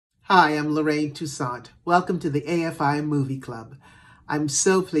Hi, I'm Lorraine Toussaint. Welcome to the AFI Movie Club. I'm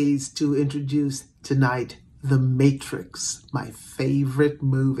so pleased to introduce tonight The Matrix, my favorite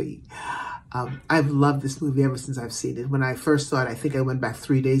movie. I've loved this movie ever since I've seen it. When I first saw it, I think I went back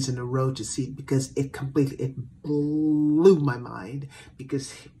 3 days in a row to see it because it blew my mind.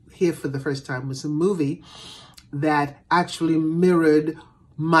 Because here for the first time was a movie that actually mirrored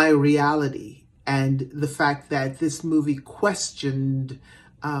my reality. And the fact that this movie questioned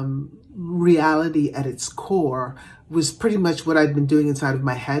reality at its core was pretty much what I'd been doing inside of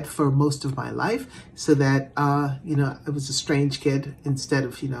my head for most of my life. So that, I was a strange kid. Instead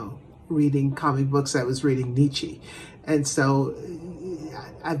of, reading comic books, I was reading Nietzsche. And so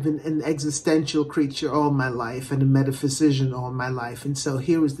I've been an existential creature all my life and a metaphysician all my life. And so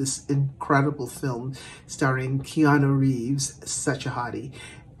here was this incredible film starring Keanu Reeves, such a hottie.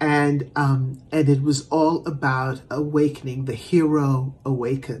 And it was all about awakening. The hero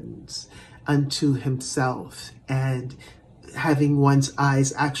awakens unto himself and having one's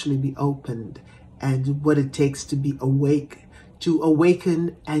eyes actually be opened, and what it takes to be awake, to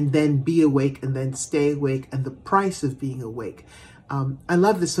awaken and then be awake and then stay awake, and the price of being awake. I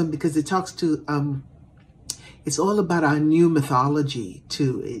love this one because it talks to, it's all about our new mythology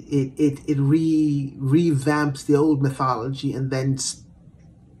too. It revamps the old mythology and then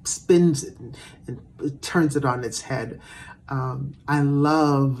spins it and turns it on its head. I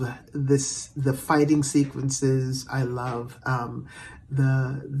love the fighting sequences. I love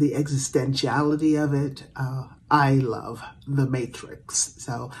the existentiality of it. I love The Matrix.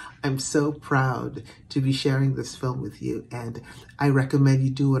 So I'm so proud to be sharing this film with you, and I recommend you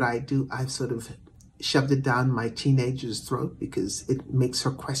do what I do. I've sort of shoved it down my teenager's throat because it makes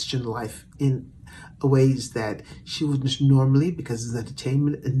her question life in ways that she wouldn't normally, because it's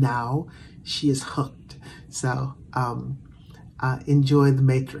entertainment, and now she is hooked. So enjoy The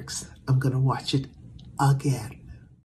Matrix. I'm gonna watch it again.